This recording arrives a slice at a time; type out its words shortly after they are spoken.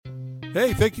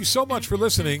Hey, thank you so much for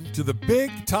listening to the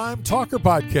Big Time Talker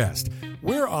Podcast.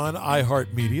 We're on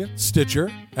iHeartMedia, Stitcher,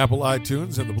 Apple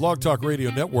iTunes, and the Blog Talk Radio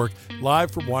Network,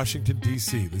 live from Washington,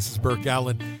 D.C. This is Burke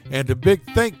Allen, and a big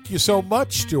thank you so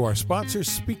much to our sponsor,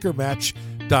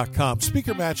 SpeakerMatch.com.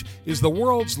 Speaker Match is the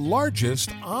world's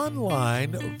largest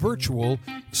online virtual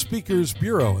speakers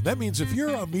bureau. And that means if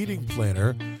you're a meeting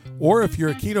planner or if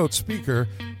you're a keynote speaker,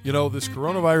 you know, this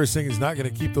coronavirus thing is not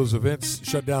going to keep those events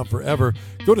shut down forever.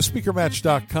 Go to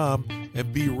SpeakerMatch.com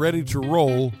and be ready to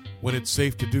roll when it's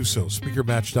safe to do so.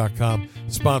 SpeakerMatch.com,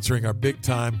 sponsoring our Big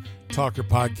Time Talker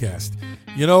podcast.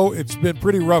 You know, it's been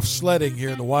pretty rough sledding here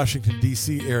in the Washington,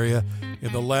 D.C. area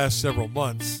in the last several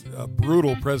months. A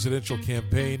brutal presidential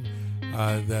campaign,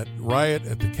 that riot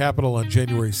at the Capitol on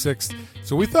January 6th.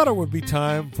 So we thought it would be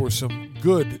time for some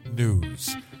good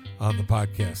news on the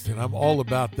podcast, and I'm all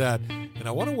about that. And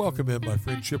I want to welcome in my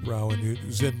friend Chip Rowan,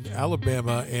 who's in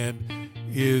Alabama and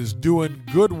is doing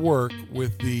good work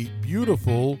with the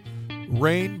beautiful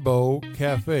Rainbow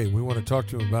Cafe. We want to talk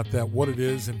to him about that, what it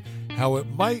is, and how it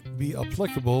might be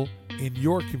applicable in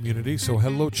your community. So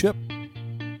hello, Chip.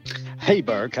 Hey,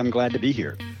 Burke. I'm glad to be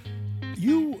here.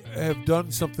 You have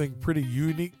done something pretty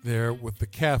unique there with the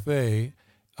cafe,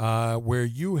 where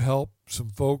you help some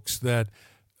folks that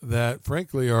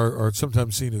frankly are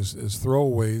sometimes seen as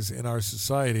throwaways in our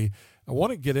society. I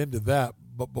want to get into that,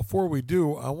 but before we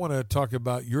do, I want to talk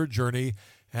about your journey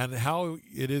and how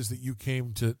it is that you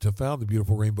came to found the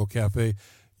beautiful Rainbow Cafe.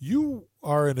 You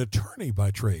are an attorney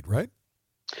by trade, right?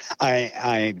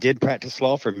 I did practice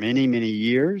law for many, many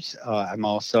years. I'm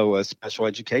also a special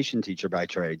education teacher by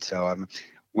trade, so I'm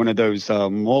one of those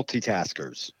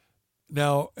multitaskers.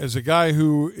 Now, as a guy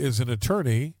who is an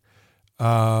attorney,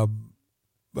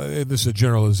 and this is a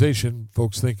generalization,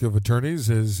 folks think of attorneys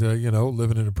as,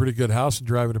 living in a pretty good house and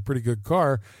driving a pretty good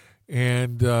car.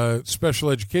 And special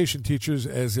education teachers,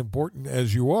 as important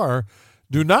as you are,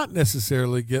 do not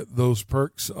necessarily get those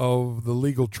perks of the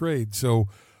legal trade. So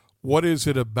what is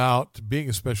it about being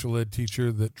a special ed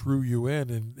teacher that drew you in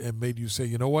and made you say,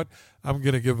 you know what, I'm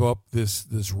going to give up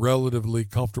this relatively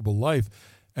comfortable life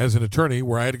as an attorney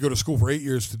where I had to go to school for 8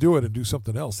 years to do it and do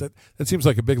something else? That seems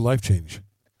like a big life change.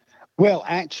 Well,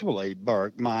 actually,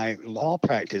 Burke, my law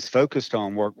practice focused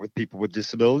on work with people with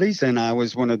disabilities, and I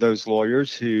was one of those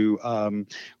lawyers who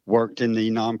worked in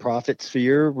the nonprofit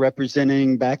sphere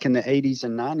representing back in the 80s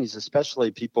and 90s,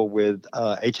 especially people with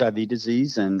HIV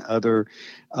disease and other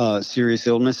serious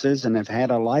illnesses, and have had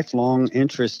a lifelong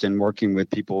interest in working with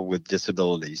people with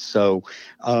disabilities. So,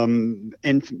 in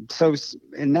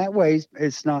that way,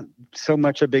 it's not so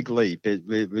much a big leap.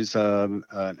 It was an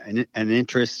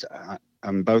interest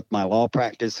on both my law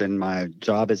practice and my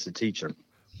job as a teacher.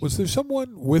 Was there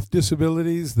someone with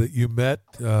disabilities that you met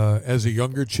as a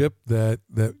younger Chip that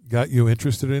got you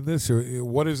interested in this? Or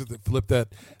what is it that flipped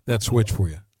that switch for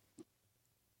you?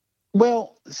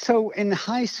 Well, so in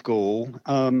high school,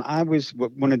 I was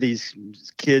one of these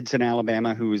kids in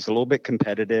Alabama who was a little bit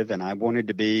competitive, and I wanted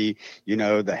to be,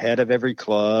 the head of every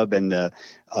club and the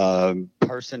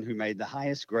person who made the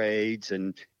highest grades.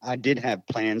 And I did have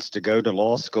plans to go to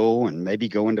law school and maybe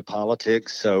go into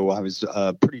politics. So I was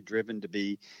pretty driven to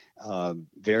be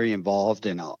very involved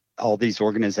in all these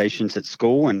organizations at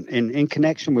school. And in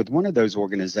connection with one of those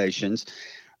organizations,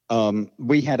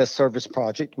 we had a service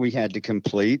project we had to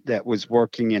complete that was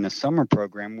working in a summer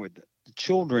program with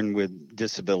children with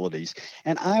disabilities.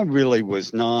 And I really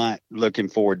was not looking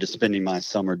forward to spending my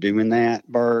summer doing that,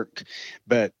 Burke.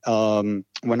 But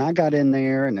when I got in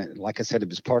there, and like I said, it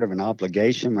was part of an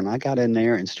obligation, when I got in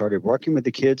there and started working with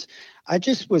the kids, I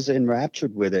just was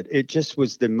enraptured with it. It just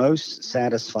was the most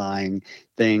satisfying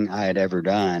thing I had ever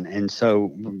done. And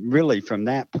so really from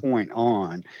that point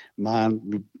on, my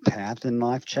path in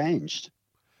life changed.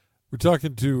 We're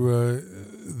talking to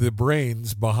the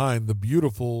brains behind the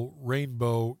beautiful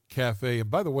Rainbow Cafe. And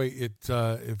by the way,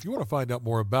 if you want to find out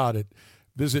more about it,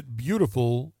 visit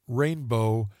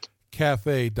beautifulrainbowcafe.com,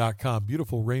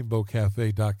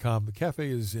 beautifulrainbowcafe.com. The cafe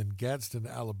is in Gadsden,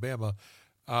 Alabama.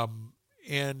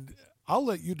 And I'll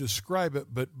let you describe it,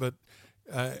 but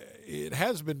it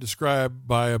has been described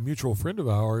by a mutual friend of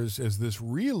ours as this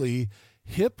really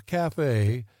hip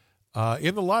cafe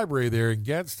in the library there in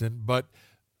Gadsden, but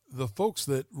the folks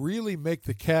that really make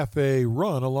the cafe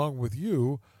run along with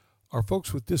you are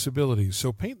folks with disabilities.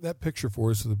 So paint that picture for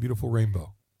us of the beautiful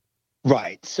Rainbow.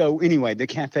 Right. So anyway, the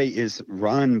cafe is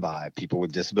run by people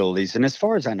with disabilities. And as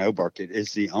far as I know, Burke, it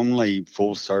is the only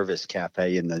full service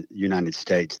cafe in the United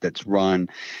States that's run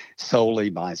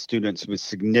solely by students with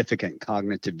significant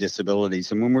cognitive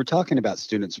disabilities. And when we're talking about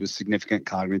students with significant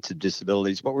cognitive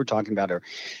disabilities, what we're talking about are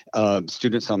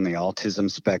students on the autism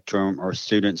spectrum, or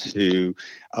students who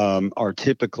are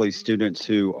typically students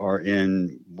who are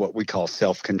in what we call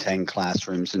self-contained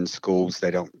classrooms in schools. They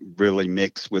don't really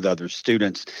mix with other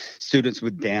students. Students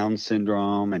with Down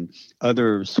syndrome and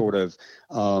other sort of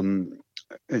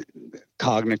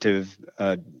cognitive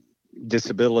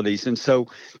disabilities. And so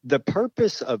the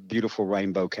purpose of Beautiful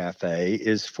Rainbow Cafe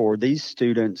is for these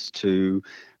students to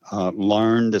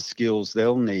learn the skills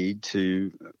they'll need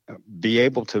to be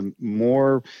able to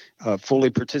more fully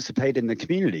participate in the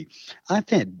community. I've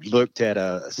had looked at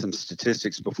some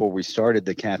statistics before we started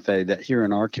the cafe that here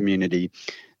in our community,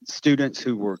 students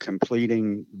who were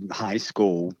completing high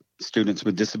school, students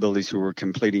with disabilities who were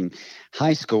completing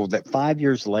high school, that 5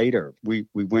 years later, we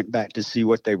went back to see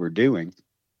what they were doing.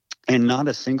 And not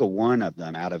a single one of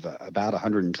them out of about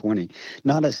 120,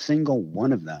 not a single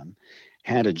one of them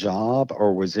had a job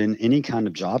or was in any kind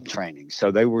of job training.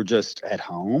 So they were just at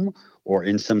home or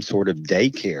in some sort of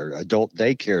daycare, adult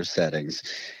daycare settings.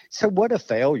 So what a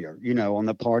failure, on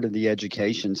the part of the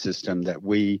education system that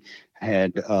we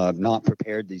had not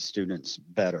prepared these students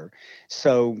better.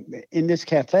 So in this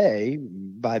cafe,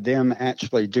 by them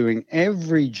actually doing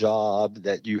every job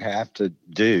that you have to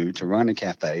do to run a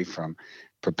cafe, from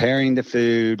preparing the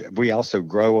food. We also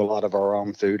grow a lot of our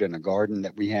own food in a garden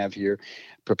that we have here.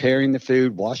 Preparing the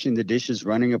food, washing the dishes,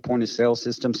 running a point of sale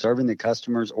system, serving the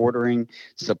customers, ordering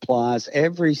supplies,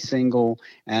 every single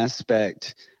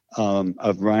aspect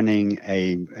of running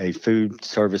a food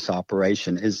service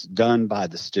operation is done by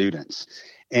the students.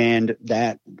 And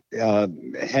that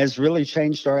has really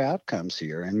changed our outcomes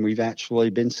here. And we've actually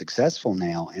been successful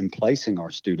now in placing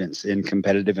our students in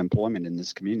competitive employment in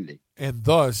this community. And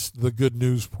thus, the good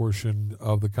news portion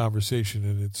of the conversation,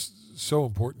 and it's so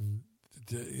important,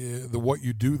 what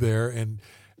you do there, and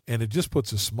it just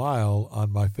puts a smile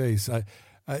on my face.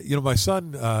 My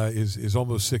son is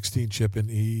almost 16, Chip, and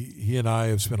he and I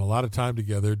have spent a lot of time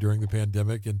together during the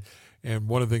pandemic, and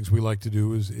one of the things we like to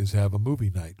do is have a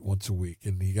movie night once a week.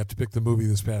 And he got to pick the movie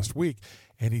this past week.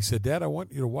 And he said, Dad, I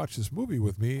want you to watch this movie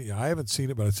with me. I haven't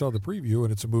seen it, but I saw the preview,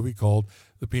 and it's a movie called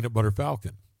The Peanut Butter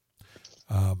Falcon.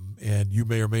 And you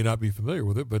may or may not be familiar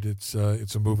with it, but it's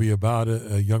a movie about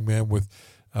a young man with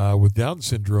Down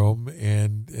syndrome,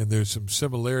 and there's some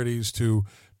similarities to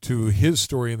his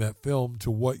story in that film to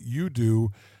what you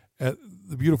do at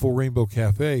the Beautiful Rainbow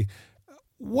Cafe.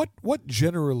 What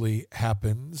generally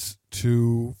happens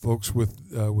to folks with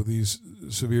these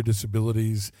severe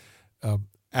disabilities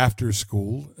after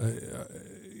school?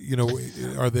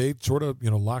 Are they sort of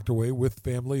locked away with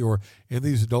family or in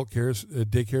these adult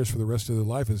daycares for the rest of their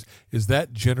life? Is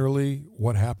that generally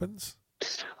what happens?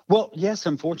 Well, yes,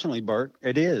 unfortunately, Bert,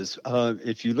 it is.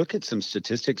 If you look at some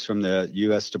statistics from the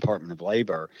U.S. Department of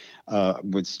Labor,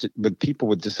 with people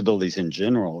with disabilities in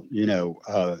general,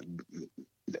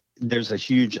 there's a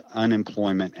huge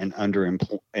unemployment and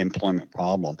underemployment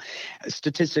problem.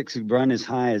 Statistics run as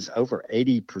high as over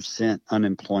 80%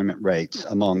 unemployment rates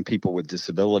among people with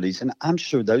disabilities. And I'm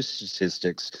sure those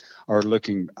statistics are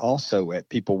looking also at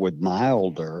people with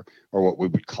milder, or what we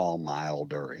would call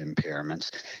milder,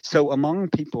 impairments. So among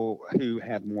people who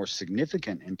have more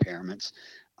significant impairments,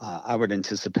 I would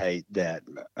anticipate that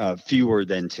fewer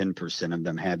than 10% of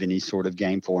them have any sort of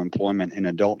gainful employment in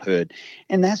adulthood.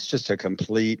 And that's just a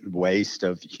complete waste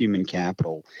of human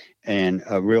capital and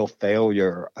a real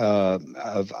failure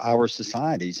of our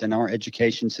societies and our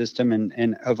education system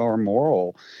and of our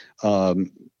moral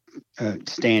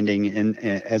standing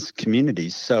as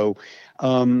communities. So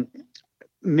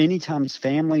many times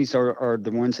families are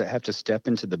the ones that have to step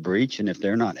into the breach. And if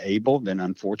they're not able, then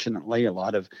unfortunately, a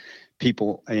lot of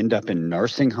people end up in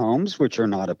nursing homes, which are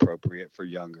not appropriate for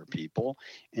younger people.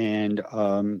 And,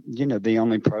 the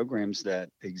only programs that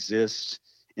exist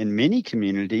in many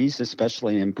communities,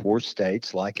 especially in poor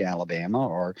states like Alabama,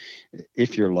 or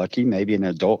if you're lucky, maybe an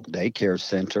adult daycare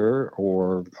center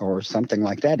or something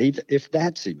like that, if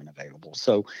that's even available.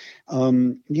 So,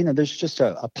 there's just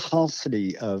a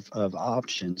paucity of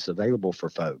options available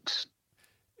for folks.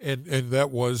 And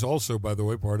that was also, by the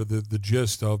way, part of the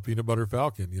gist of Peanut Butter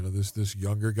Falcon. This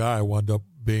younger guy wound up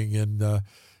being in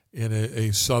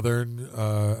a southern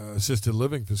assisted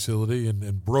living facility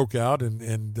and broke out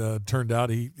and turned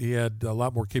out he had a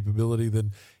lot more capability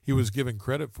than he was given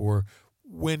credit for.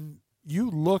 When you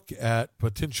look at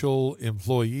potential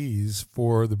employees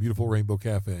for the Beautiful Rainbow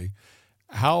Cafe,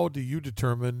 how do you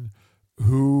determine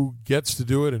who gets to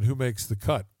do it and who makes the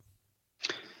cut?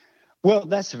 Well,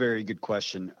 that's a very good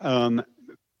question.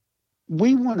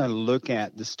 We want to look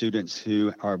at the students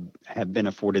who have been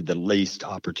afforded the least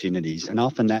opportunities, and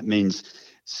often that means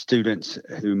students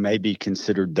who may be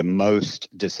considered the most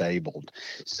disabled.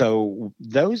 So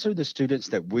those are the students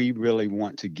that we really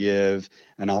want to give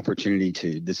an opportunity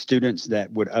to, the students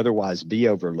that would otherwise be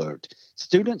overlooked.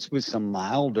 Students with some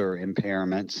milder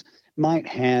impairments might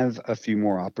have a few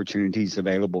more opportunities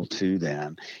available to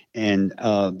them. And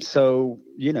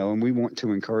and we want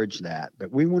to encourage that.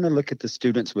 But we want to look at the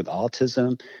students with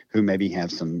autism who maybe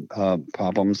have some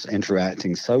problems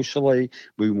interacting socially.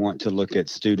 We want to look at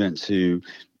students who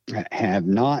have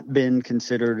not been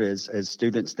considered as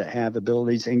students that have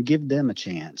abilities and give them a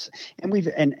chance.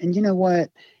 And you know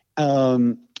what?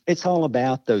 It's all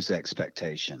about those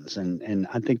expectations. And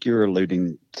I think you're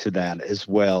alluding to that as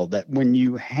well, that when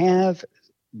you have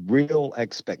real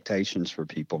expectations for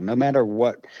people, no matter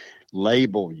what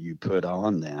label you put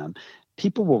on them,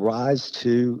 people will rise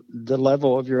to the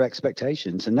level of your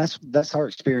expectations. And that's our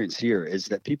experience here, is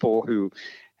that people who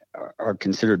are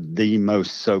considered the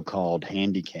most so-called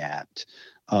handicapped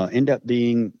end up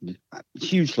being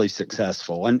hugely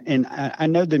successful. And I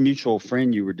know the mutual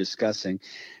friend you were discussing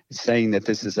saying that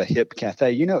this is a hip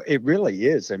cafe. It really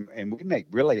is. And we make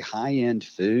really high-end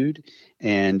food,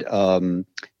 and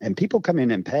people come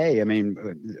in and pay,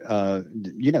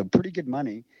 pretty good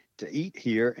money to eat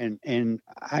here. And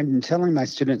I'm telling my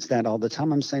students that all the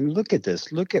time. I'm saying, look at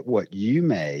this, look at what you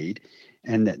made,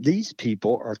 and that these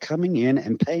people are coming in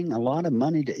and paying a lot of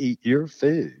money to eat your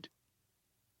food.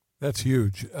 That's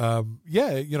huge. I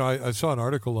saw an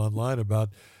article online about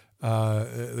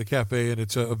the cafe, and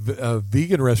it's a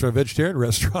vegan restaurant, vegetarian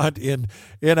restaurant in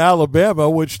Alabama,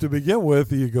 which to begin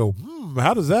with, you go,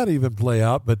 how does that even play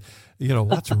out? But,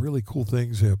 lots of really cool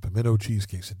things, pimento cheese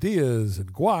quesadillas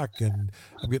and guac, and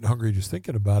I'm getting hungry just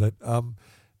thinking about it.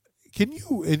 Can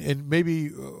you, and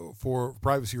maybe for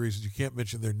privacy reasons, you can't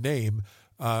mention their name,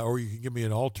 or you can give me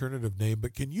an alternative name,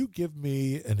 but can you give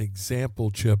me an example,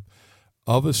 Chip,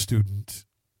 of a student,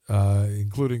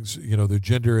 including, their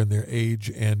gender and their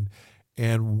age and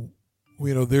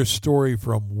their story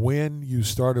from when you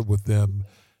started with them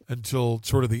until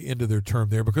sort of the end of their term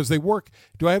there? Because they work,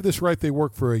 do I have this right? They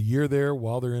work for a year there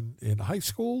while they're in high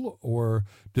school, or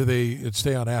do they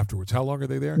stay on afterwards? How long are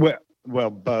they there?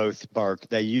 Well, both, Burke.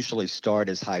 They usually start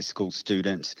as high school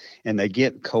students, and they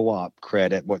get co-op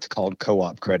credit, what's called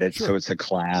co-op credit. Sure. So it's a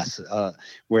class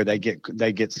where they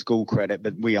get school credit,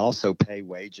 but we also pay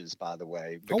wages, by the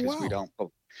way, because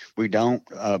we don't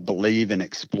believe in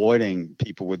exploiting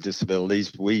people with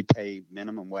disabilities. We pay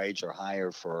minimum wage or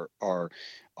higher for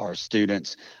our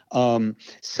students.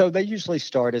 So they usually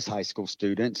start as high school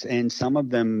students, and some of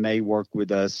them may work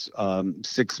with us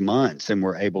 6 months, and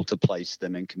we're able to place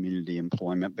them in community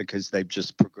employment because they've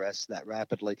just progressed that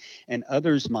rapidly. And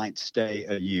others might stay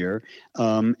a year.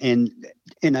 And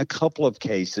in a couple of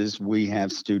cases, we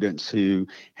have students who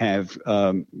have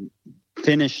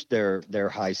finished their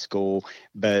high school,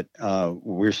 but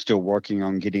we're still working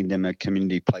on getting them a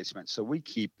community placement. So we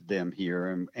keep them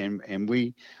here, and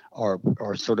we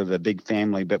are sort of a big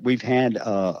family. But we've had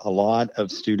a lot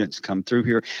of students come through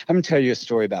here. I'm going to tell you a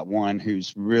story about one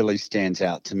who's really stands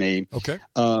out to me. Okay.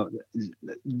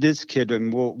 This kid,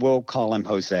 and we'll call him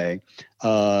Jose.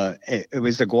 It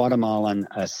was a Guatemalan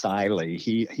asylee.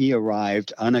 He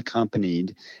arrived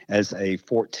unaccompanied as a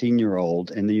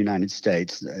 14-year-old in the United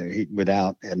States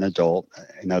without an adult,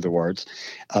 in other words,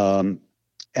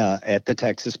 at the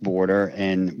Texas border,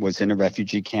 and was in a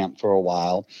refugee camp for a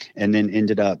while, and then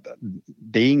ended up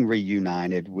being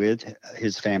reunited with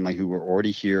his family who were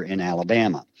already here in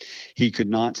Alabama. He could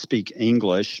not speak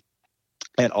English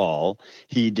at all.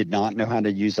 He did not know how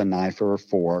to use a knife or a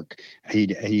fork.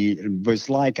 He was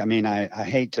like, I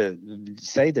hate to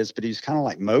say this, but he's kind of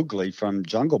like Mowgli from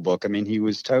Jungle Book. He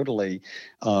was totally,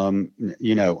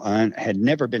 had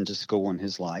never been to school in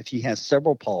his life. He has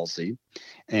cerebral palsy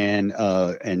and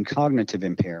cognitive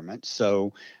impairment.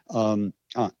 So on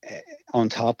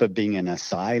top of being an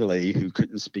asylee who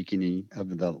couldn't speak any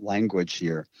of the language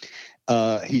here,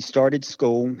 he started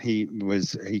school. He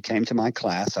came to my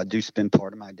class. I do spend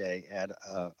part of my day at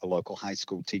a local high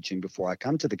school teaching before I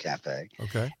come to the cafe.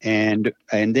 Okay. And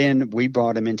then we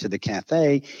brought him into the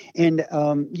cafe. And,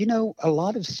 a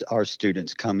lot of our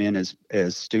students come in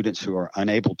as students who are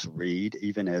unable to read,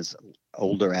 even as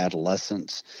older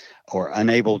adolescents, or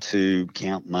unable to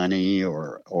count money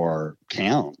or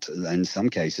count in some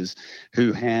cases,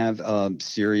 who have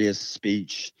serious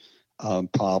speech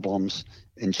problems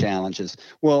and challenges.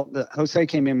 Well, Jose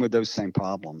came in with those same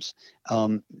problems.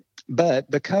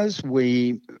 But because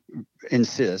we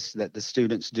insist that the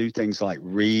students do things like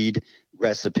read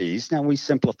recipes. Now, we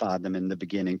simplify them in the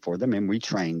beginning for them and we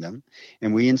train them,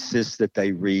 and we insist that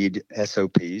they read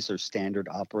SOPs or standard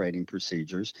operating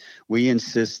procedures. We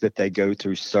insist that they go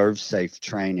through Serve Safe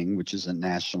training, which is a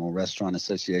National Restaurant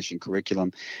Association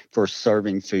curriculum for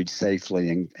serving food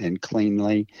safely and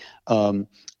cleanly.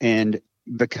 And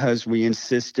because we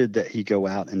insisted that he go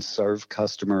out and serve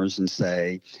customers and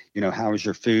say, how is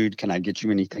your food? Can I get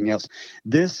you anything else?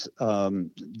 This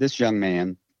young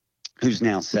man, who's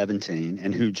now 17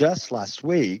 and who just last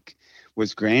week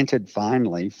was granted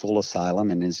finally full asylum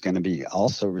and is going to be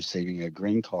also receiving a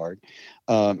green card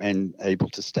and able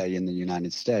to stay in the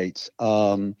United States,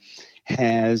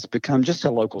 has become just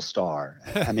a local star.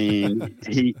 I mean,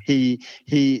 he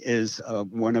is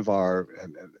one of our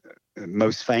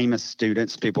most famous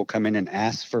students. People come in and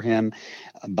ask for him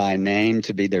by name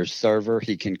to be their server.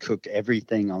 He can cook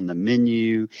everything on the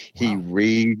menu. Wow.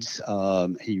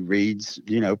 He reads,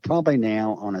 probably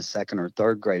now on a second or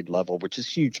third grade level, which is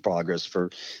huge progress for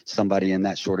somebody in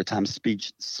that short a time.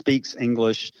 Speaks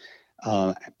English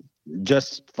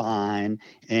just fine,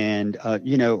 and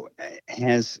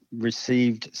has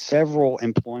received several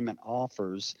employment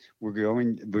offers.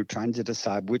 We're trying to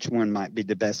decide which one might be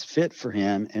the best fit for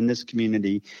him in this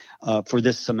community for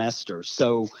this semester.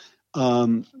 So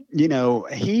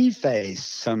he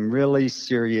faced some really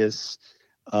serious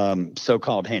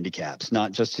so-called handicaps,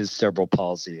 not just his cerebral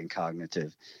palsy and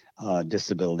cognitive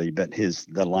disability, but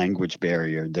the language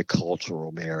barrier, the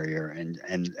cultural barrier,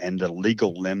 and the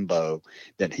legal limbo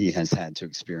that he has had to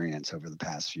experience over the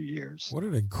past few years. What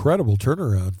an incredible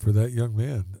turnaround for that young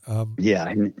man. Yeah,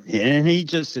 and he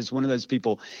just is one of those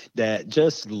people that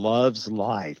just loves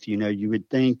life. You would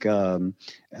think,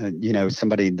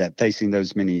 somebody that facing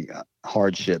those many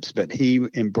hardships, but he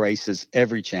embraces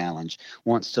every challenge,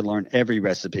 wants to learn every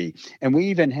recipe. And we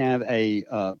even have a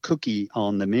cookie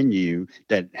on the menu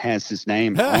that has his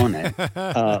name on it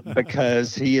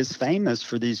because he is famous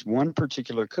for these one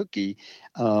particular cookie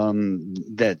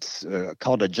that's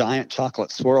called a giant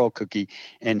chocolate swirl cookie.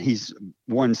 And he's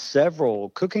won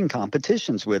several cooking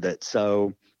competitions with it.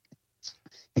 So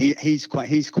he's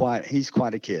quite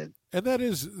a kid. And that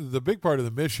is the big part of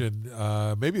the mission,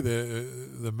 maybe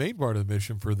the main part of the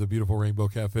mission for the Beautiful Rainbow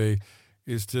Cafe,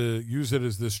 is to use it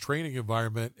as this training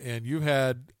environment. And you've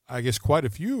had, I guess, quite a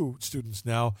few students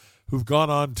now who've gone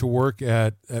on to work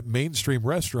at mainstream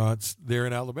restaurants there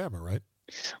in Alabama, right?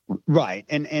 Right.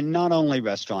 And not only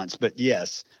restaurants, but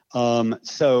yes.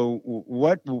 So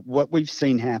what we've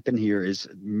seen happen here is,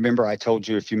 remember I told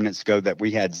you a few minutes ago that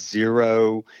we had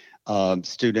zero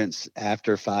students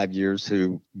after 5 years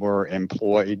who were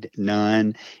employed,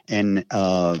 none, and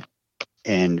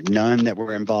none that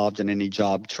were involved in any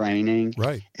job training.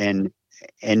 Right. And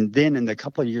then in the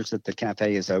couple of years that the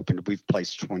cafe is opened, we've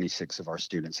placed 26 of our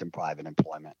students in private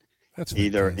employment. That's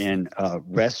either fantastic. In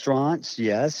restaurants,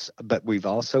 yes, but we've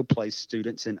also placed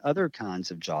students in other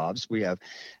kinds of jobs. We have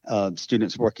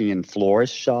students working in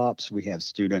florist shops. We have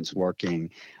students working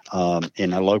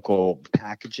in a local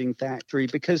packaging factory,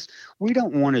 because we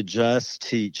don't want to just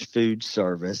teach food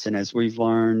service. And as we've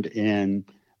learned during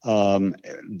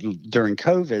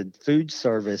COVID, food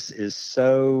service is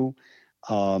so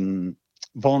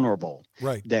vulnerable,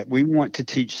 right, that we want to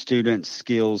teach students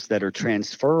skills that are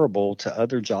transferable to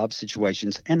other job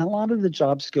situations. And a lot of the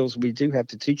job skills we do have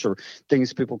to teach are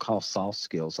things people call soft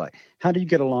skills, like how do you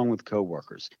get along with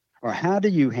coworkers, or how do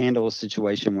you handle a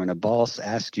situation when a boss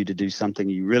asks you to do something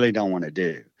you really don't want to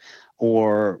do,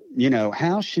 or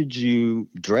how should you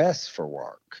dress for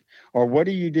work, or what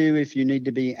do you do if you need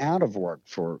to be out of work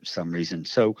for some reason.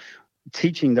 So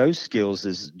teaching those skills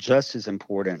is just as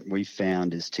important, we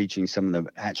found, as teaching some of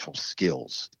the actual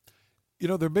skills.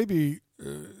 There may be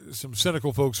some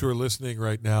cynical folks who are listening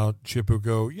right now, Chip, who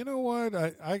go, you know what,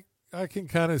 I can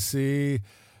kind of see,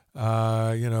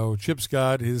 Chip's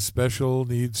got his special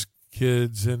needs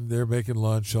kids and they're making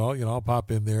lunch. So I'll pop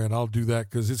in there and I'll do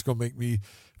that because it's going to make me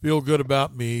feel good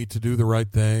about me to do the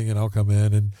right thing. And I'll come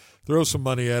in and throw some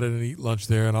money at it and eat lunch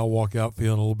there, and I'll walk out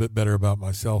feeling a little bit better about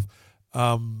myself.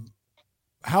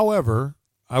 However,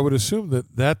 I would assume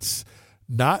that that's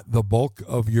not the bulk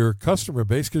of your customer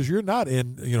base, because you're not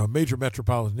in a major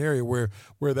metropolitan area where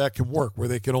that can work, where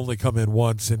they can only come in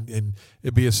once and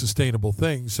it be a sustainable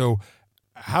thing. So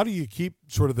how do you keep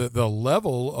sort of the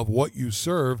level of what you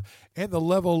serve and the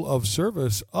level of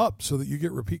service up so that you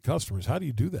get repeat customers? How do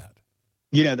you do that?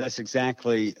 That's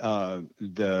exactly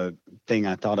the thing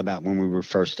I thought about when we were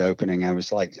first opening. I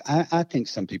was like, I think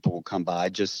some people will come by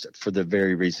just for the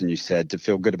very reason you said, to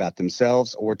feel good about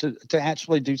themselves or to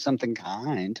actually do something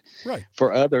kind Right.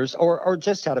 for others, or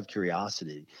just out of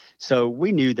curiosity. So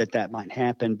we knew that might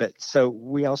happen. But so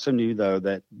we also knew, though,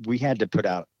 that we had to put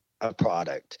out a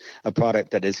product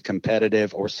that is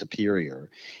competitive or superior.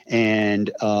 And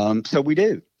so we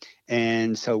do.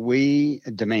 And so we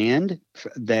demand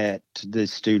that the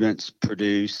students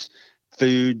produce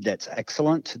food that's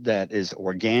excellent, that is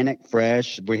organic,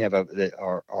 fresh. We have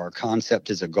our concept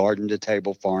is a garden to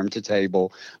table, farm to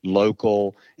table,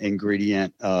 local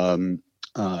ingredient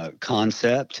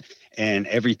concept, and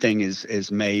everything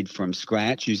is made from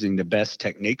scratch using the best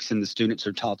techniques, and the students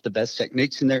are taught the best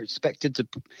techniques, and they're expected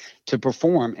to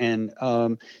perform. And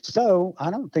so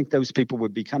I don't think those people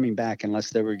would be coming back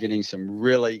unless they were getting some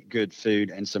really good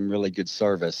food and some really good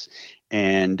service.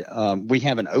 And we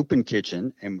have an open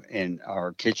kitchen, and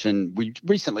our kitchen, we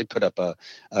recently put up a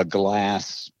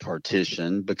glass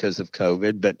partition because of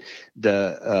COVID, but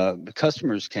the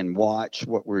customers can watch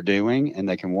what we're doing, and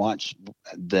they can watch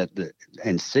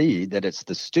and see that it's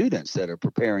the students that are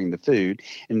preparing the food,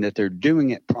 and that they're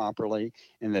doing it properly,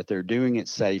 and that they're doing it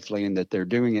safely, and that they're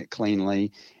doing it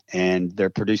cleanly, and they're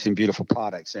producing beautiful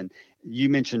products. And you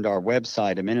mentioned our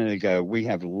website a minute ago. We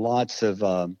have lots of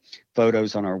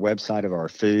photos on our website of our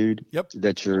food. Yep.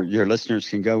 That your listeners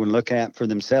can go and look at for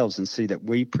themselves and see that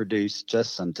we produce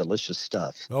just some delicious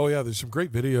stuff. Oh, yeah, there's some great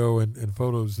video and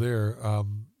photos there.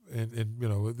 And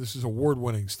this is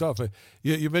award-winning stuff.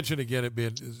 You mentioned, again, it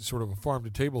being sort of a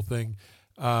farm-to-table thing,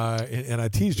 and I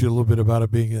teased you a little bit about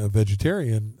it being a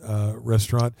vegetarian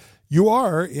restaurant. You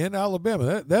are in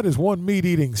Alabama. That is one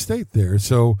meat-eating state there.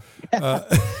 So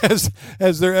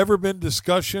has there ever been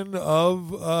discussion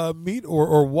of meat,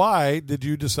 or why did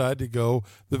you decide to go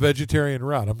the vegetarian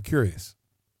route? I'm curious.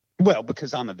 Well,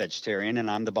 because I'm a vegetarian and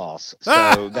I'm the boss.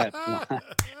 So that's why.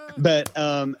 But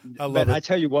I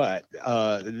tell you what,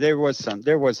 there was a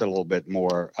little bit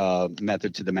more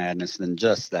method to the madness than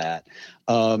just that.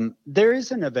 There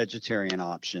isn't a vegetarian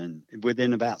option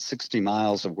within about 60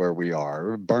 miles of where we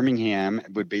are. Birmingham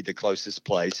would be the closest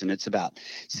place, and it's about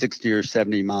 60 or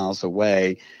 70 miles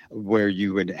away where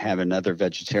you would have another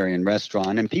vegetarian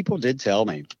restaurant. And people did tell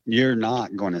me, you're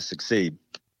not going to succeed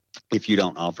if you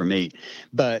don't offer meat.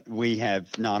 But we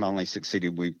have not only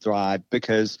succeeded, we've thrived,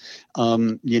 because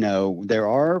there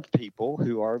are people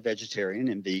who are vegetarian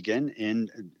and vegan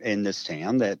in this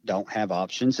town that don't have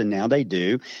options, and now they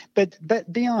do. But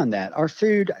beyond that, our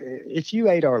food, if you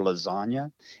ate our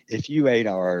lasagna, if you ate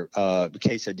our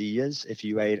quesadillas, if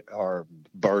you ate our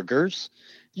burgers,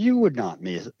 you would not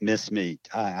miss meat.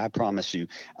 I promise you.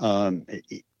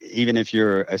 Even if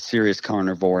you're a serious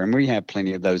carnivore, and we have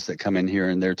plenty of those that come in here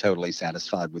and they're totally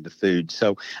satisfied with the food.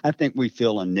 So I think we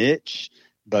fill a niche,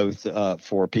 both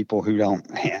for people who don't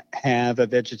have a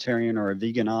vegetarian or a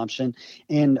vegan option,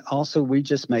 and also we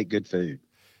just make good food.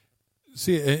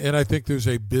 See, and I think there's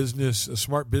a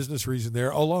smart business reason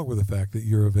there, along with the fact that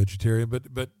you're a vegetarian,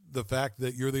 but the fact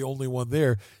that you're the only one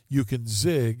there, you can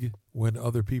zig when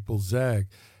other people zag.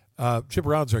 Chip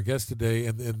Brown's our guest today,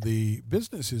 and the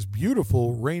business is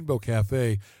Beautiful Rainbow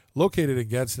Cafe, located in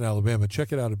Gadsden, Alabama.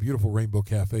 Check it out at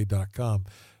beautifulrainbowcafe.com.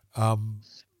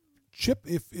 Chip,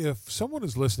 if someone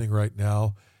is listening right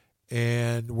now,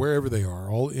 and wherever they are,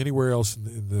 anywhere else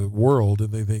in the world,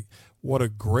 and they think, what a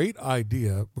great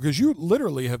idea, because you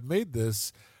literally have made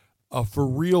this a for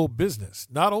real business.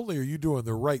 Not only are you doing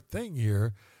the right thing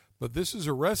here, but this is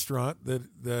a restaurant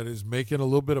that is making a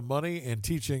little bit of money and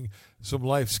teaching some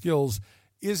life skills.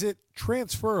 Is it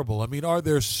transferable? I mean, are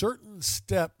there certain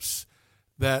steps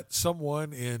that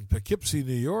someone in Poughkeepsie,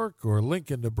 New York, or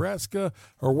Lincoln, Nebraska,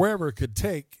 or wherever could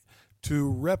take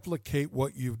to replicate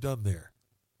what you've done there?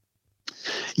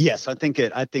 Yes, I think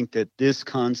that this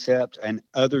concept and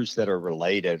others that are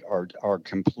related are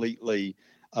completely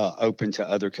open to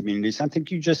other communities. I think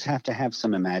you just have to have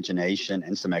some imagination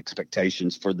and some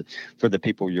expectations for the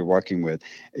people you're working with.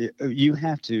 You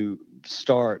have to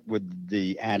start with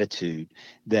the attitude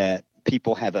that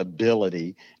people have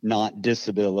ability, not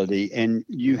disability, and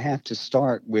you have to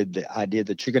start with the idea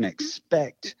that you're going to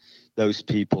expect those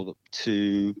people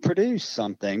to produce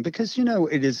something, because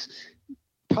it is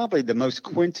probably the most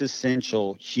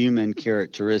quintessential human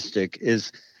characteristic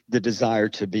is the desire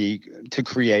to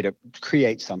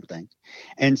create something.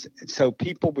 And so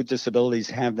people with disabilities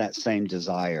have that same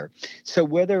desire. So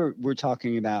whether we're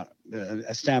talking about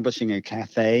establishing a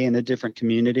cafe in a different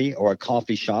community, or a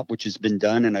coffee shop, which has been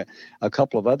done in a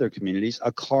couple of other communities,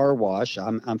 a car wash.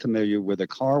 I'm familiar with a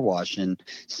car wash in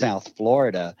South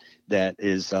Florida that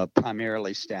is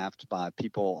primarily staffed by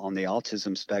people on the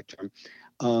autism spectrum.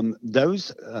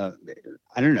 Those,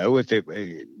 I don't know if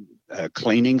a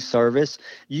cleaning service,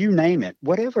 you name it,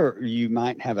 whatever you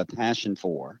might have a passion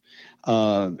for,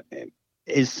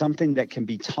 is something that can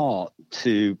be taught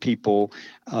to people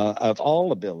of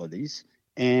all abilities.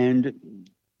 And,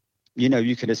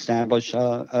 you could establish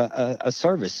a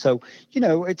service. So,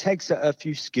 it takes a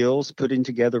few skills, putting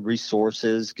together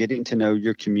resources, getting to know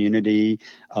your community.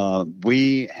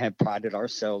 We have prided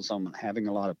ourselves on having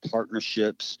a lot of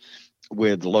partnerships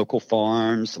with local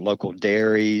farms, local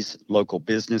dairies, local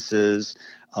businesses,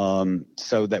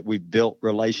 so that we've built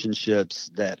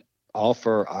relationships that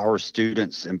offer our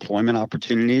students employment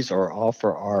opportunities, or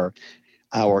offer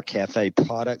our cafe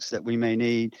products that we may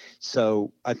need.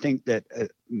 So I think that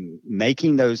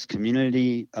making those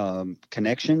community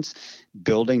connections,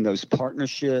 building those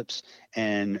partnerships,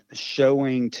 and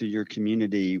showing to your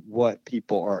community what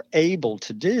people are able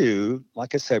to do,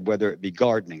 like I said, whether it be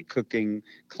gardening, cooking,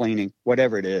 cleaning,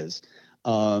 whatever it is,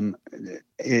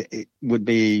 it would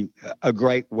be a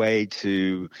great way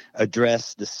to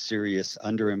address the serious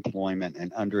underemployment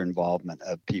and underinvolvement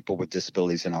of people with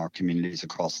disabilities in our communities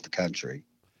across the country.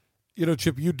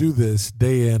 Chip, you do this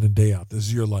day in and day out. This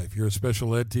is your life. You're a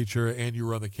special ed teacher, and you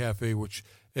run the cafe, which,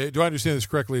 do I understand this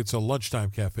correctly? It's a lunchtime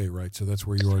cafe, right? So that's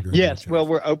where you are during Yes, well,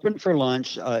 we're open for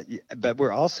lunch, but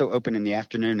we're also open in the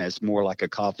afternoon as more like a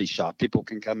coffee shop. People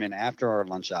can come in after our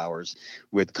lunch hours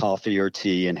with coffee or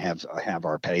tea and have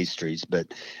our pastries.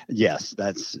 But yes,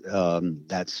 that's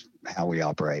how we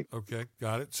operate. Okay,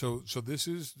 got it. So this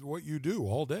is what you do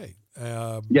all day.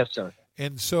 Yes, sir.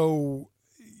 And so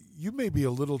you may be a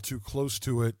little too close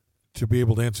to it to be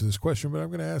able to answer this question, but I'm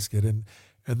going to ask it. And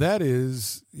that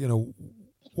is,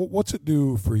 what's it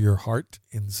do for your heart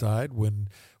inside when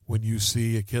you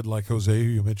see a kid like Jose, who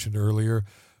you mentioned earlier,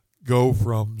 go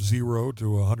from 0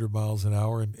 to 100 miles an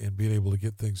hour and being able to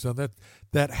get things done?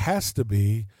 That has to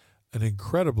be an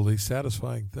incredibly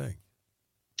satisfying thing.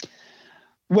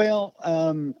 Well,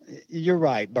 you're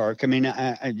right, Burke. I mean,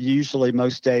 I usually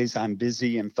most days I'm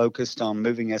busy and focused on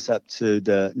moving us up to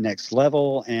the next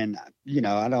level. And,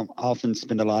 I don't often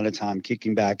spend a lot of time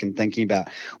kicking back and thinking about,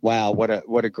 wow, what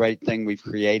a great thing we've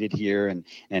created here,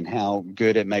 and how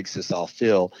good it makes us all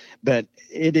feel. But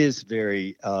it is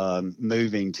very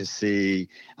moving to see.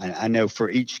 I know for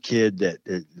each kid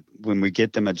that when we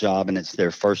get them a job and it's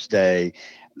their first day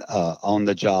on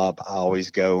the job, I always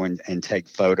go and take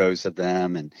photos of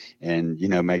them and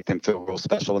make them feel real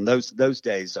special. And those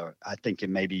days are, I think,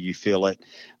 and maybe you feel it,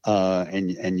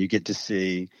 and you get to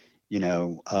see.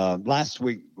 Last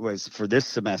week was, for this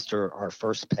semester, our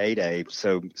first payday.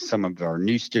 So some of our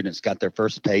new students got their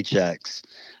first paychecks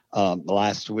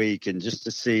last week, and just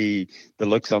to see the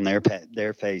looks on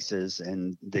their faces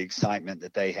and the excitement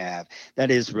that they have, that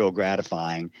is real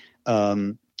gratifying.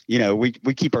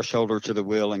 We keep our shoulder to the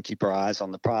wheel and keep our eyes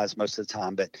on the prize most of the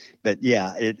time, but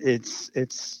yeah,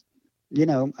 it's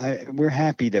we're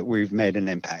happy that we've made an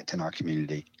impact in our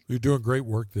community. You're doing great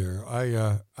work there.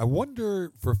 I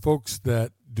wonder, for folks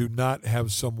that do not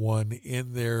have someone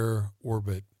in their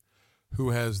orbit who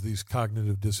has these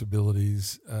cognitive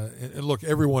disabilities, and look,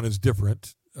 everyone is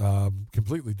different,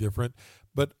 completely different,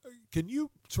 but can you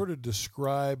sort of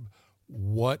describe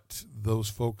what those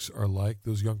folks are like,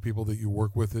 those young people that you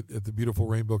work with at the beautiful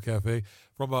Rainbow Cafe,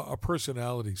 from a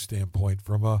personality standpoint,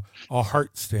 from a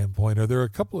heart standpoint? Are there a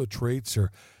couple of traits or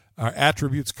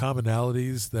attributes,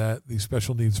 commonalities that these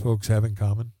special needs folks have in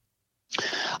common?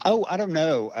 Oh, I don't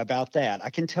know about that. I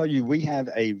can tell you we have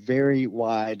a very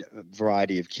wide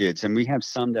variety of kids, and we have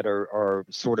some that are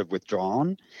sort of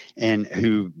withdrawn and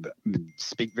who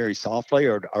speak very softly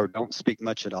or don't speak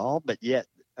much at all, but yet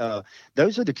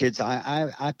those are the kids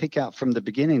I pick out from the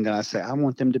beginning that I say I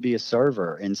want them to be a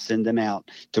server and send them out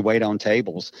to wait on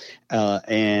tables.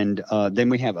 And then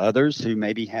we have others who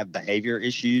maybe have behavior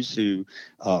issues, who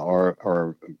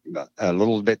are a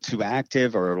little bit too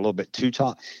active or a little bit too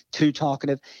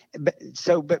talkative. But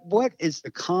what is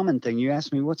the common thing? You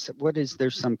asked me what is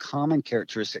there some common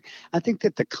characteristic? I think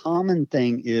that the common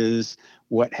thing is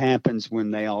what happens when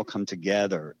they all come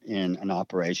together in an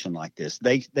operation like this.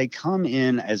 They come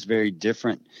in as very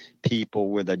different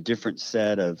people with a different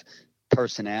set of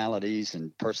personalities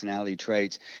and personality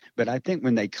traits. But I think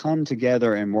when they come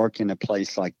together and work in a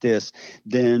place like this,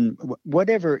 then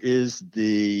whatever is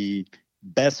the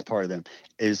best part of them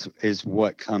is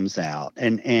what comes out.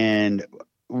 And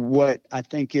what I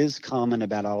think is common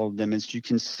about all of them is you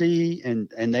can see,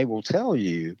 and they will tell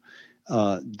you,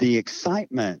 the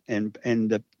excitement and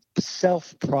the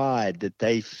self-pride that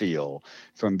they feel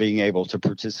from being able to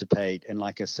participate and,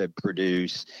 like I said,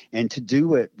 produce, and to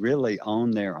do it really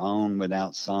on their own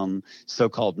without some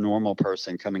so-called normal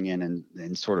person coming in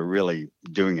and sort of really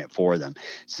doing it for them.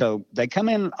 So they come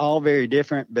in all very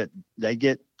different, but they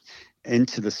get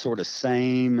into the sort of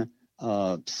same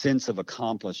sense of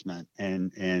accomplishment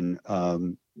and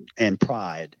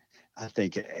pride, I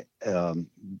think,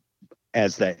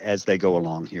 as they go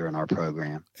along here in our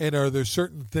program. And are there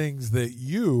certain things that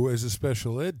you, as a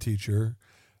special ed teacher,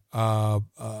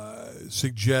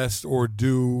 suggest or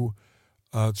do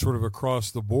sort of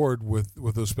across the board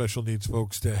with those special needs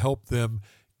folks to help them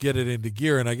get it into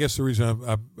gear? And I guess the reason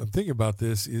I'm thinking about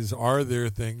this is, are there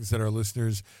things that our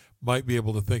listeners might be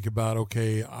able to think about?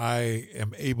 Okay, I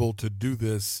am able to do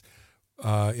this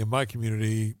in my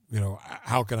community.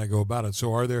 How can I go about it?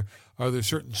 So are there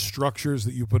certain structures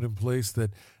that you put in place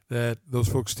that those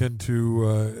folks tend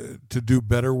to do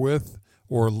better with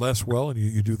or less well, and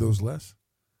you do those less?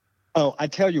 Oh, I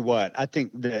tell you what, I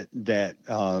think that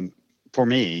for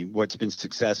me, what's been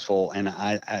successful, and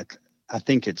I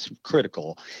think it's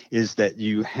critical, is that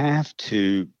you have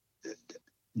to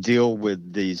deal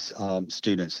with these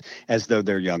students as though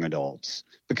they're young adults,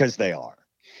 because they are.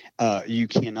 You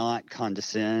cannot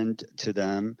condescend to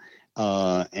them,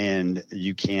 and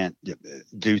you can't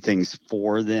do things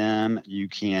for them. You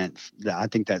can't. I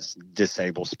think that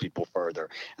disables people further.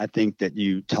 I think that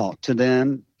you talk to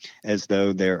them as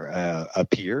though they're a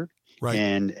peer, right,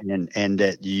 and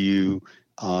that you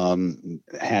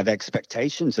have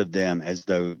expectations of them as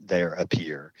though they're a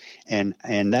peer. And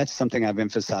that's something I've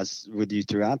emphasized with you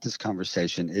throughout this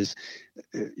conversation, is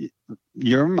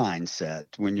your mindset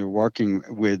when you're working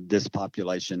with this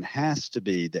population has to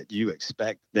be that you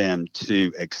expect them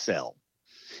to excel.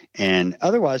 And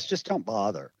otherwise, just don't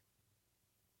bother.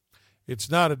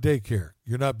 It's not a daycare.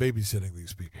 You're not babysitting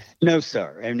these people. No,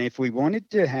 sir. And if we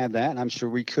wanted to have that, I'm sure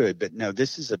we could. But no,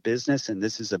 this is a business, and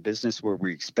this is a business where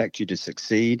we expect you to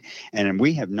succeed. And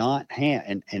we have not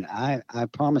had, and I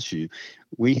promise you,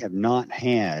 we have not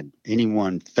had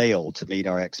anyone fail to meet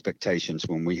our expectations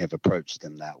when we have approached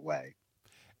them that way.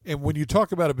 And when you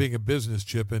talk about it being a business,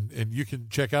 Chip, and you can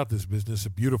check out this business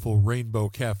at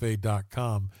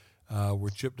beautifulrainbowcafe.com,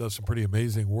 where Chip does some pretty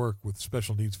amazing work with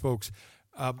special needs folks.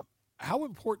 How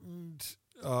important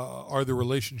are the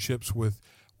relationships with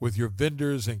your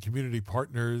vendors and community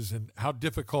partners, and how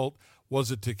difficult was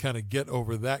it to kind of get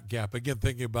over that gap? Again,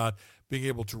 thinking about being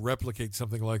able to replicate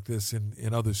something like this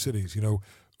in other cities.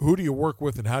 Who do you work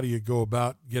with, and how do you go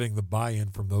about getting the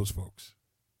buy-in from those folks?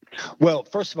 Well,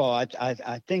 first of all,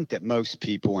 I think that most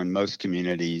people in most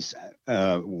communities,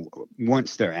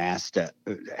 once they're asked to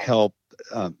help,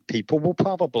 people will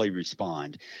probably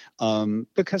respond,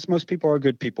 because most people are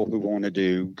good people who want to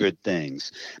do good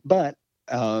things. But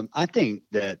I think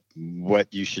that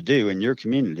what you should do in your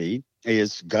community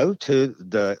is go to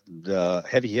the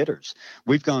heavy hitters.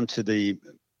 We've gone to the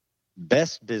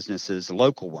best businesses,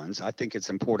 local ones. I think it's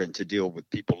important to deal with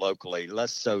people locally,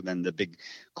 less so than the big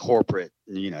corporate,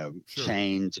 sure,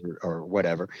 chains or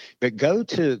whatever. But go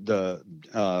to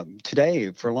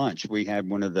today for lunch, we had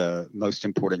one of the most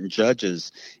important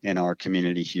judges in our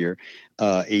community here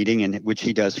eating, and which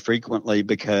he does frequently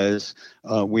because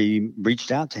we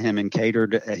reached out to him and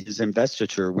catered his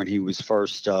investiture when he was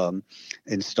first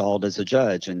installed as a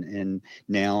judge. And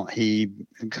now he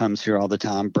comes here all the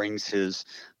time, brings his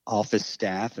office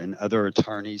staff, and other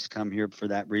attorneys come here for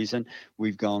that reason.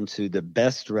 We've gone to the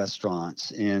best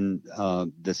restaurants in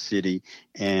the city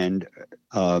and,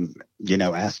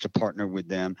 asked to partner with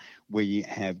them. We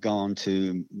have gone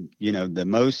to, the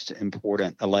most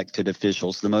important elected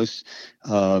officials, the most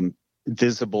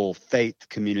visible faith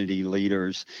community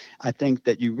leaders. I think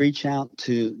that you reach out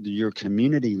to your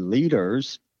community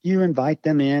leaders, you invite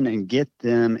them in and get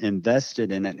them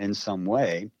invested in it in some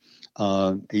way.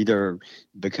 Either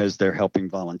because they're helping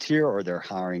volunteer, or they're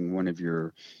hiring one of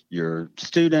your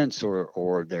students,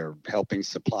 or they're helping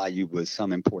supply you with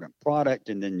some important product,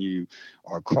 and then you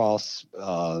are cross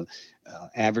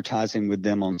advertising with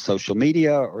them on social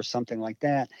media or something like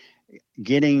that.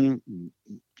 Getting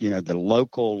the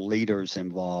local leaders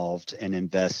involved and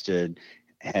invested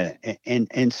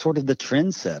and sort of the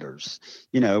trendsetters.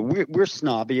 We're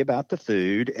snobby about the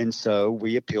food, and so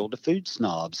we appeal to food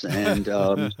snobs, and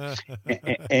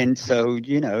so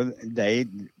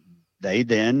they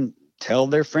then tell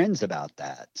their friends about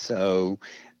that. So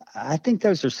I think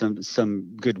those are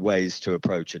some good ways to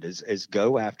approach it. Is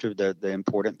go after the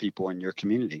important people in your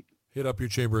community. Hit up your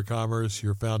Chamber of Commerce,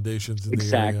 your foundations in the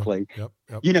area. Exactly. Yep.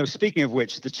 Speaking of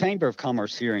which, the Chamber of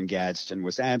Commerce here in Gadsden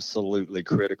was absolutely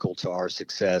critical to our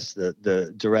success.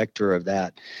 The director of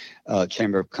that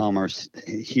Chamber of Commerce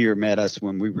here met us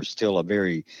when we were still a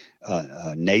very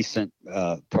nascent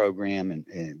program,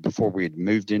 and before we had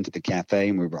moved into the cafe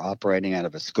and we were operating out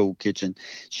of a school kitchen.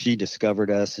 She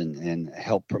discovered us and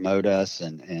helped promote us,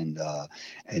 and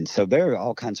so there are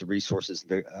all kinds of resources.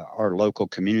 Our local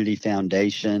community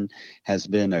foundation has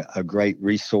been a great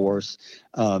resource.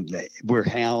 We're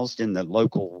housed in the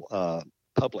local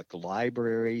public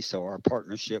library, so our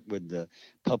partnership with the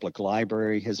public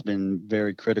library has been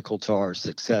very critical to our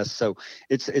success. So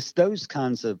it's those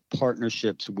kinds of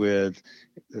partnerships with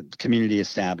community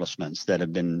establishments that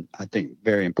have been, I think,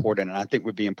 very important, and I think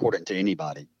would be important to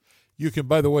anybody. You can,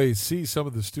 by the way, see some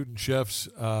of the student chefs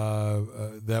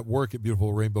that work at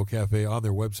Beautiful Rainbow Cafe on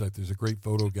their website. There's a great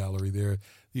photo gallery there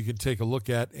you can take a look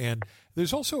at. And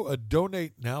there's also a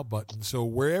Donate Now button. So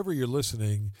wherever you're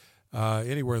listening,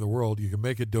 anywhere in the world, you can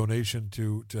make a donation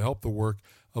to help the work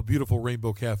of Beautiful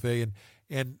Rainbow Cafe.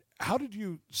 And how did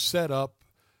you set up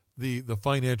the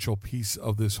financial piece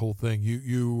of this whole thing?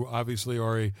 You obviously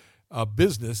are a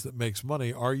business that makes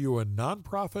money. Are you a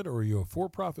nonprofit or are you a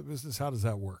for-profit business? How does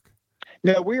that work?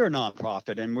 No, we are a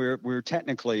nonprofit, and we're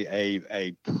technically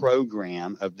a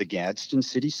program of the Gadsden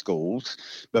City Schools,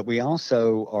 but we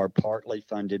also are partly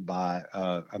funded by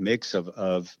a mix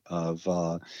of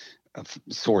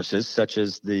sources, such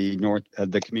as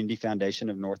the Community Foundation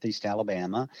of Northeast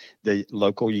Alabama, the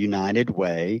local United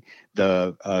Way,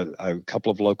 a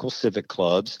couple of local civic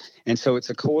clubs, and so it's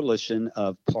a coalition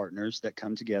of partners that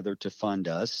come together to fund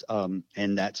us,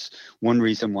 and that's one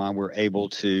reason why we're able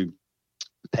to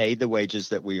pay the wages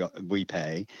that we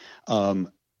pay.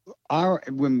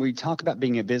 When we talk about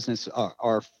being a business,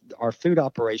 our food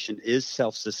operation is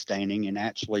self-sustaining and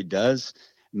actually does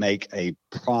make a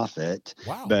profit.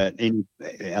 Wow. But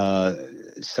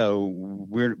so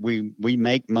we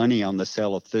make money on the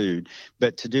sale of food,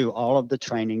 but to do all of the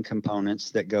training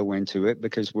components that go into it,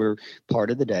 because we're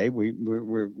part of the day,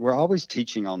 we're always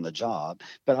teaching on the job,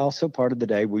 but also part of the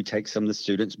day we take some of the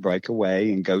students break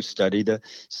away and go study the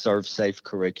Serve Safe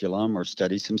curriculum or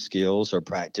study some skills or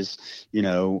practice,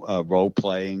 role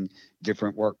playing,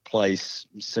 different workplace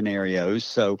scenarios.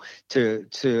 So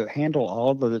to handle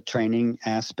all of the training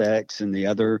aspects and the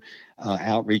other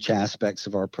outreach aspects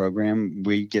of our program,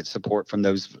 we get support from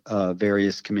those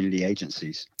various community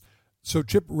agencies. So,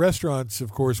 Chip, restaurants,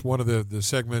 of course, one of the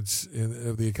segments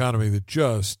of the economy that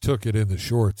just took it in the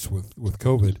shorts with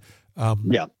COVID.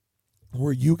 Yeah.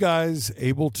 Were you guys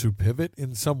able to pivot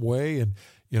in some way? And,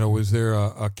 was there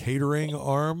a catering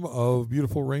arm of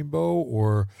Beautiful Rainbow,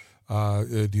 or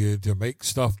do you make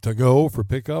stuff to go for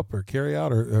pickup or carry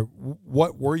out, or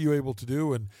what were you able to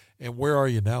do, and where are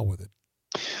you now with it?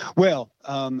 Well,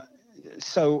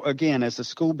 so again, as a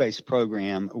school-based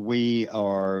program, we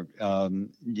operate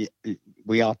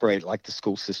like the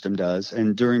school system does.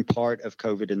 And during part of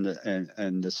COVID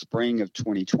in the spring of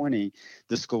 2020,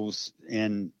 the schools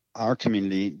in our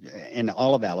community in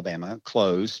all of Alabama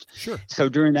closed. Sure. So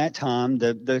during that time,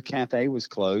 the cafe was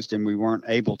closed, and we weren't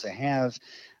able to have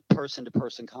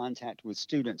person-to-person contact with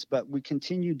students, but we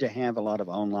continued to have a lot of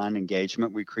online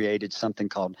engagement. We created something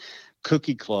called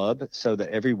Cookie Club, so that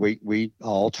every week we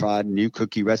all tried new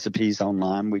cookie recipes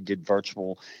online. We did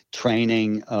virtual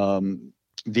training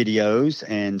videos,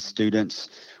 and students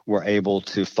were able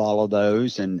to follow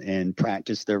those and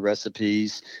practice their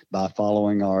recipes by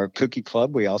following our Cookie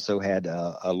Club. We also had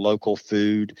a local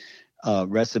food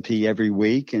recipe every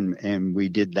week, and we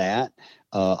did that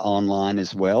online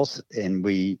as well. And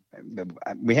we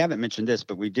haven't mentioned this,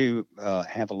 but we do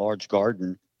have a large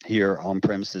garden here on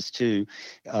premises too,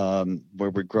 where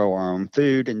we grow our own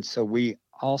food. And so we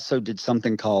also did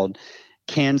something called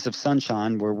Cans of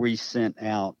Sunshine, where we sent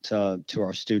out to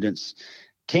our students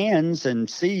cans and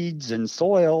seeds and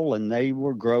soil, and they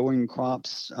were growing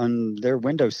crops on their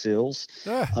windowsills.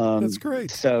 That's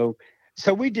great.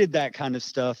 So we did that kind of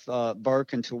stuff,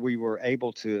 Burke, until we were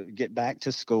able to get back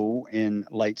to school in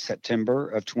late September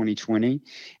of 2020.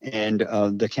 And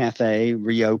the cafe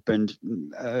reopened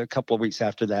a couple of weeks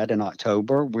after that in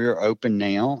October. We're open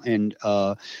now, and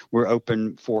we're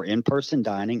open for in-person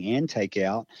dining and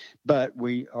takeout. But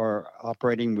we are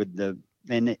operating with the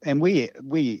And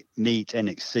we meet and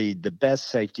exceed the best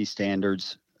safety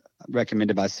standards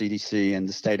recommended by CDC and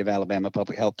the state of Alabama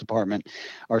Public Health Department.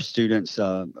 Our students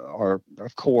are,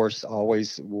 of course,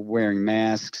 always wearing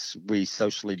masks. We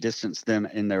socially distance them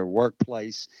in their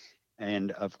workplace,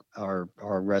 and of our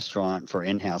restaurant for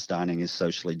in-house dining is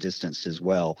socially distanced as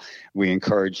well. We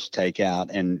encourage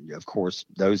takeout, and of course,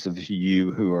 those of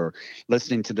you who are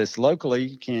listening to this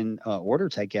locally can order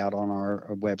takeout on our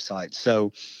website.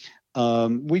 So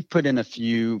we've put in a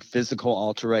few physical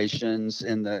alterations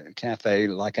in the cafe.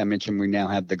 Like I mentioned, we now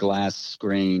have the glass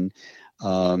screen.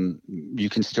 You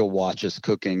can still watch us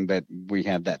cooking, but we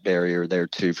have that barrier there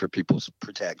too for people's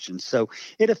protection. So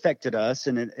it affected us,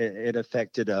 and it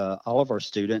affected all of our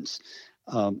students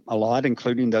a lot,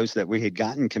 including those that we had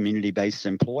gotten community-based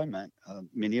employment.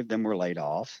 Many of them were laid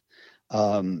off.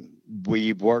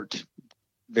 We worked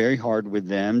very hard with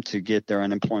them to get their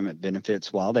unemployment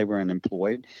benefits while they were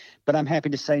unemployed. But I'm happy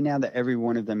to say now that every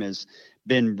one of them has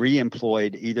been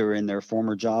reemployed either in their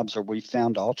former jobs or we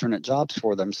found alternate jobs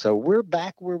for them. So we're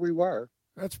back where we were.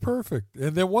 That's perfect.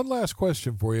 And then one last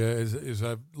question for you is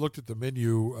I've looked at the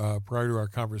menu prior to our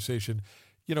conversation.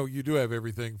 You know, you do have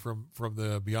everything from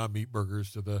the Beyond Meat burgers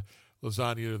to the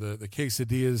lasagna to the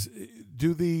quesadillas.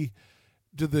 Do the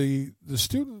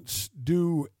students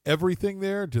do everything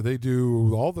there? Do they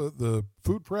do all the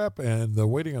food prep and the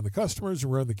waiting on the customers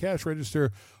and run the cash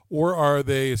register? Or are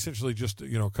they essentially just,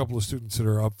 a couple of students that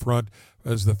are up front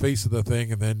as the face of the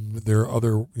thing, and then there are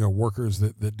other, workers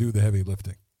that do the heavy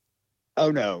lifting? Oh,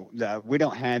 no, we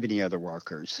don't have any other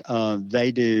workers.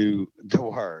 They do the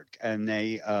work, and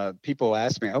people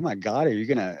ask me, oh, my God, are you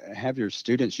going to have your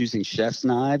students using chef's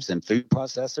knives and food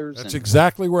processors? That's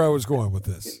exactly where I was going with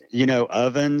this.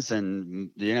 Ovens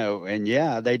and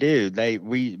yeah, they do.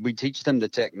 We teach them the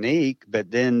technique, but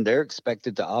then they're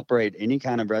expected to operate any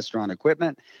kind of restaurant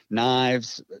equipment,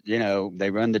 knives,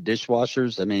 they run the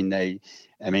dishwashers.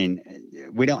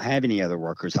 We don't have any other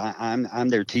workers. I'm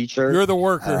their teacher. You're the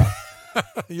worker.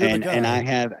 And I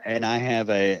have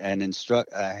a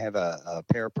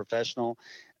paraprofessional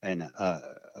and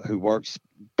who works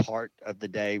part of the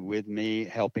day with me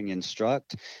helping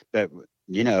instruct, but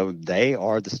they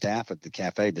are the staff at the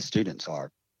cafe. The students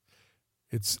are.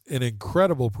 It's an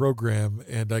incredible program,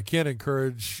 and I can't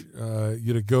encourage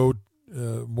you to go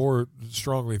more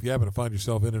strongly if you happen to find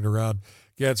yourself in and around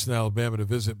Gadsden, Alabama, to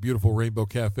visit beautiful Rainbow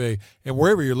Cafe. And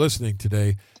wherever you're listening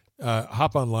today,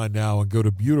 hop online now and go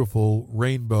to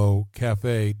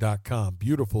beautifulrainbowcafe.com,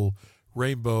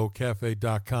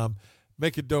 beautifulrainbowcafe.com.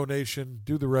 Make a donation,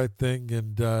 do the right thing,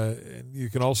 and you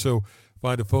can also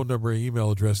find a phone number and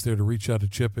email address there to reach out to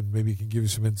Chip, and maybe he can give you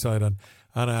some insight on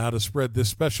how to spread this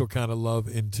special kind of love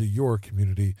into your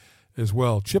community as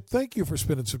well. Chip, thank you for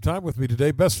spending some time with me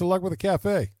today. Best of luck with the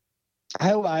cafe.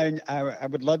 Oh, I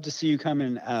would love to see you come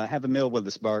and have a meal with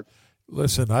us, Bart.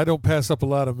 Listen, I don't pass up a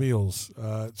lot of meals.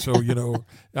 So,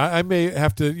 I may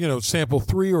have to, sample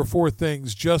 3 or 4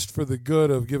 things just for the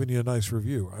good of giving you a nice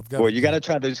review. You got to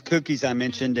try those cookies I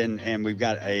mentioned, and we've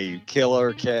got a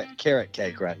killer carrot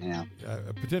cake right now. I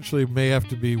potentially may have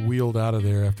to be wheeled out of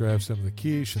there after I have some of the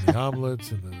quiche and the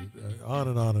omelets and on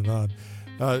and on and on.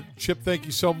 Chip, thank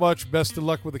you so much. Best of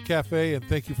luck with the cafe, and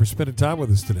thank you for spending time with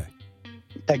us today.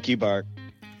 Thank you, Bart.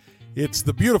 It's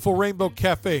the beautiful Rainbow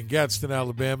Cafe in Gadsden,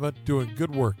 Alabama, doing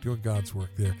good work, doing God's work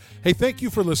there. Hey, thank you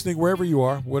for listening wherever you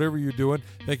are, whatever you're doing.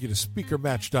 Thank you to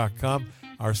SpeakerMatch.com,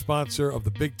 our sponsor of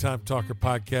the Big Time Talker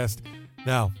podcast.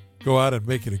 Now, go out and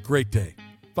make it a great day.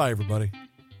 Bye, everybody.